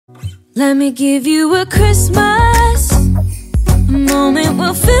Let me give you a Christmas, a moment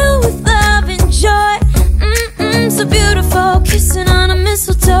we'll fill with love and joy. So beautiful, kissing on a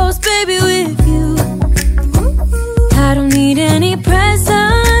mistletoe, baby, with you. I don't need any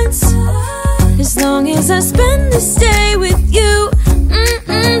presents, as long as I spend this day with you.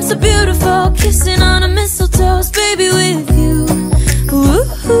 So beautiful, kissing on a mistletoe, baby, with you.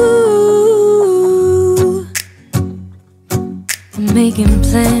 Ooh. I'm making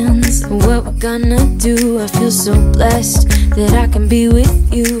plans for what we're gonna do. I feel so blessed that I can be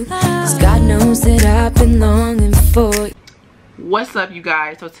with you, 'cause God knows that I've been longing for you. What's up, you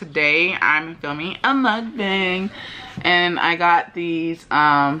guys? So today I'm filming a mukbang, and I got these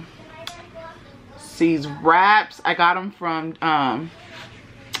wraps. I got them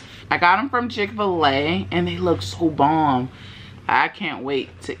from Chick-fil-la, and they look so bomb. I can't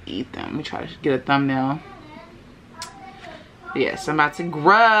wait to eat them. Let me try to get a thumbnail. Yes, I'm about to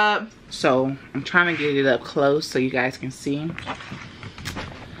grub, so I'm trying to get it up close so you guys can see.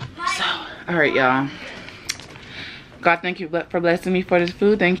 So, all right, y'all. God, thank you for blessing me for this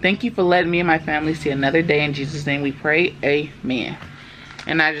food. Thank you for letting me and my family see another day. In Jesus' name we pray, amen.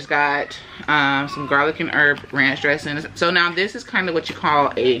 And I just got some garlic and herb ranch dressing. So now this is kind of what you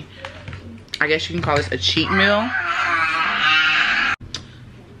call I guess you can call this a cheat meal.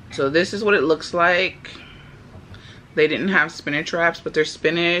 So this is what it looks like. They didn't have spinach wraps, but there's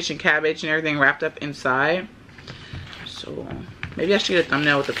spinach and cabbage and everything wrapped up inside. So maybe I should get a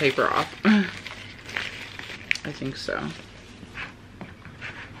thumbnail with the paper off. I think so.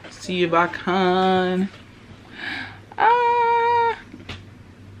 See if I can.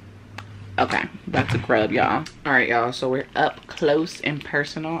 Okay, about to grub, y'all. All right, y'all, so we're up close and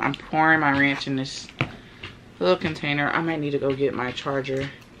personal. I'm pouring my ranch in this little container. I might need to go get my charger.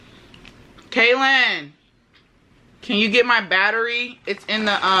 Kailyn, can you get my battery? It's in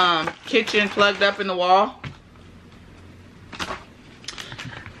the kitchen, plugged up in the wall.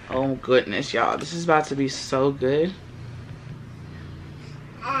 Oh goodness, y'all, this is about to be so good.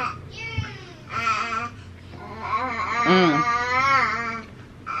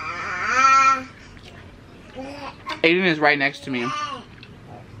 Ayden is right next to me.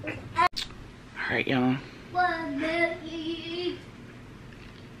 Alright, y'all.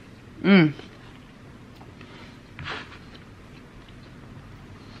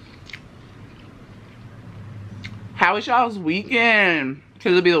 How was y'all's weekend?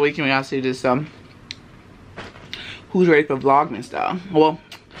 Because it'll be the weekend when y'all see this. Who's ready for Vlogmas, though? Well,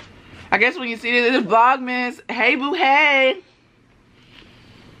 I guess when you see this Vlogmas, hey boo, hey.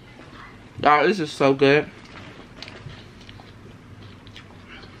 Y'all, this is so good.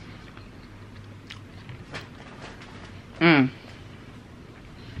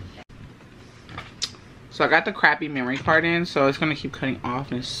 So I got the crappy memory card in, so it's gonna keep cutting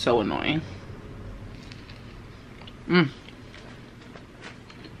off, and it's so annoying.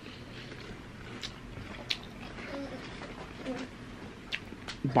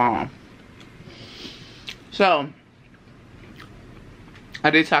 Bomb. So I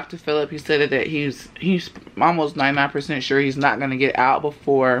did talk to Philip. He said that he's almost 99% sure he's not gonna get out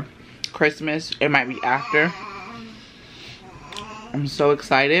before Christmas. It might be after. I'm so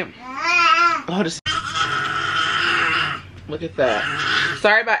excited. Oh, look at that.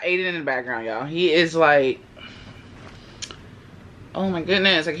 Sorry about Ayden in the background, y'all. He is like, oh my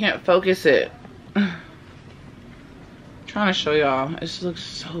goodness, I can't focus it. Trying to show y'all. It just looks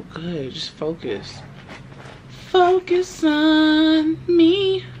so good. Just focus. Focus on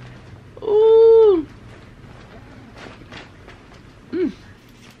me. Ooh.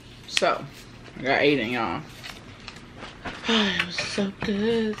 So, I got Ayden, y'all. It was so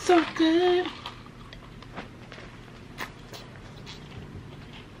good. So good.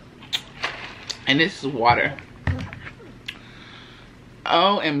 And this is water.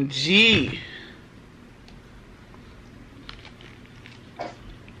 OMG.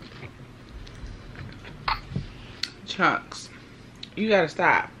 Chunks, you gotta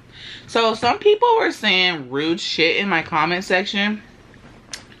stop. So some people were saying rude shit in my comment section.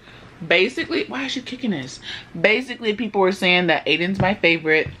 Basically, why is she kicking this? Basically, people were saying that Ayden's my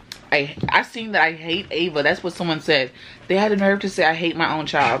favorite. I seen that I hate Ava. That's what someone said. They had the nerve to say I hate my own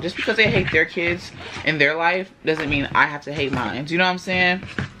child. Just because they hate their kids in their life doesn't mean I have to hate mine. Do you know what I'm saying?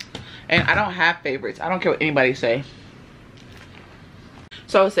 And I don't have favorites. I don't care what anybody say.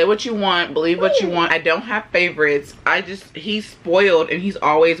 So say what you want, believe what you want. I don't have favorites. He's spoiled and he's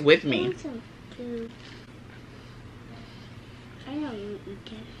always with me. I know you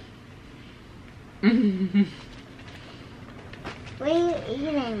eat it. What are you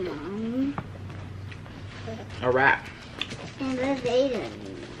eating, Mom? A wrap. And where's Ayden?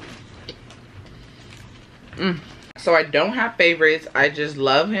 So I don't have favorites. I just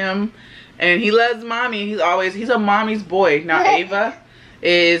love him. And he loves mommy. He's a mommy's boy. Now Ava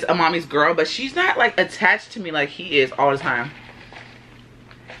is a mommy's girl, but she's not like attached to me like he is all the time.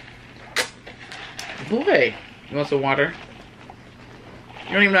 Boy, you want some water?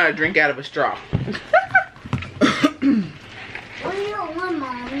 You don't even know how to drink out of a straw. What do you want,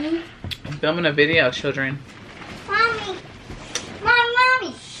 Mommy? I'm filming a video, children. Mommy.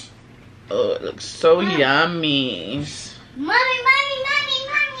 Mommy. Oh, it looks so yummy. Mommy.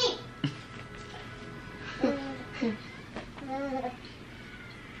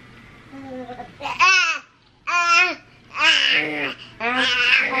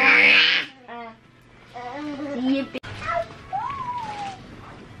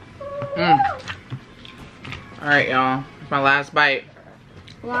 Alright, y'all. It's my last bite.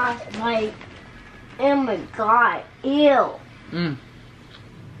 Last bite. Oh my god. Ew.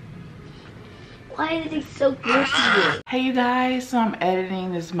 Why is it so good to you? Hey you guys, so I'm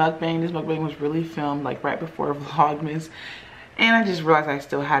editing this mukbang. This mukbang was really filmed like right before Vlogmas. And I just realized I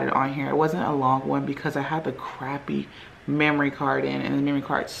still had it on here. It wasn't a long one because I had the crappy memory card in, and the memory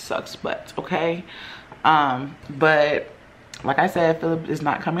card sucks butts, okay? But like I said, Philip is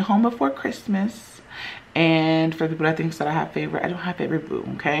not coming home before Christmas. And for people that think that I have favorite, I don't have favorite boo,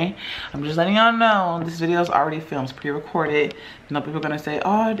 okay? I'm just letting y'all know this video is already filmed, it's pre-recorded. You know, people are gonna say,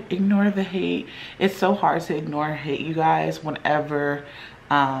 oh, ignore the hate. It's so hard to ignore hate, you guys, whenever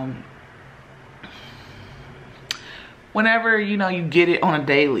you know you get it on a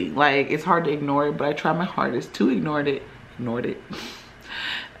daily. Like, it's hard to ignore it, but I try my hardest to ignore it.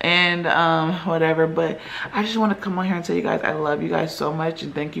 And whatever, but I just want to come on here and tell you guys I love you guys so much,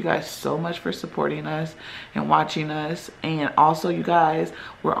 and thank you guys so much for supporting us and watching us. And also, you guys,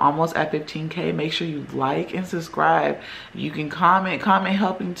 we're almost at 15K. Make sure you like and subscribe. You can comment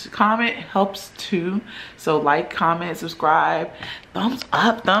helps too. So like, comment, subscribe, thumbs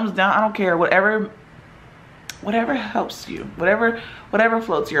up, thumbs down, I don't care, whatever helps you, whatever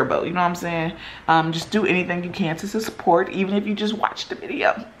floats your boat, you know what I'm saying? Just do anything you can to support, even if you just watch the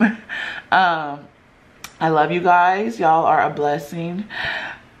video. I love you guys. Y'all are a blessing,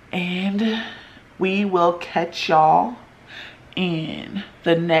 and we will catch y'all in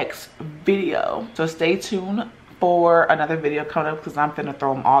the next video. So stay tuned for another video coming up, because I'm finna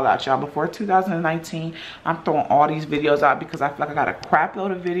throw them all out, y'all. Before 2019, I'm throwing all these videos out because I feel like I got a crap load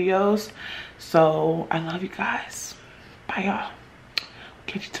of videos. So I love you guys. Bye, y'all.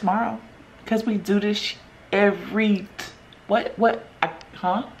 Catch you tomorrow, because we do this every day.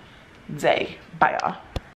 Bye, y'all.